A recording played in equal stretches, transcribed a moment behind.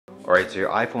Alright, so your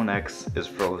iPhone X is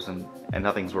frozen and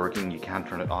nothing's working, you can't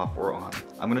turn it off or on.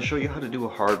 I'm going to show you how to do a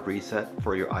hard reset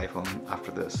for your iPhone after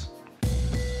this.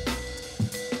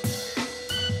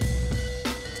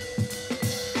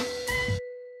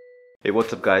 Hey,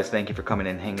 what's up guys, thank you for coming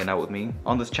and hanging out with me.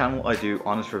 On this channel I do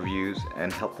honest reviews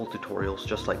and helpful tutorials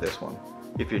just like this one.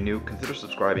 If you're new, consider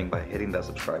subscribing by hitting that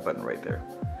subscribe button right there.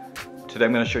 Today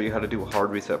I'm going to show you how to do a hard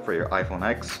reset for your iPhone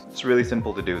X. It's really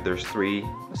simple to do. There's 3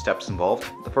 steps involved.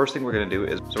 The first thing we're going to do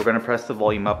is, we're going to press the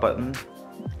volume up button,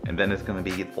 and then it's going to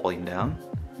be the volume down,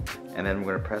 and then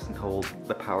we're going to press and hold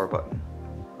the power button.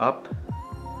 Up,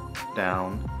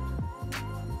 down,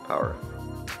 power.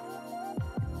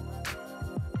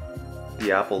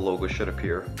 The Apple logo should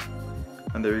appear,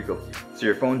 and there you go. So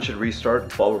your phone should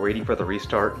restart. While we're waiting for the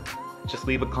restart, just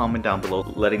leave a comment down below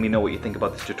letting me know what you think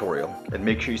about this tutorial, and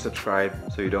make sure you subscribe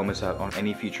so you don't miss out on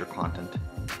any future content.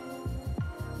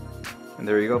 And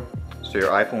there you go. So your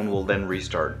iPhone will then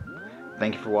restart.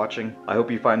 Thank you for watching. I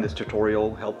hope you find this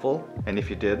tutorial helpful, and if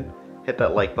you did, hit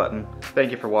that like button.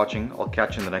 Thank you for watching. I'll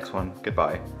catch you in the next one.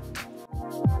 Goodbye.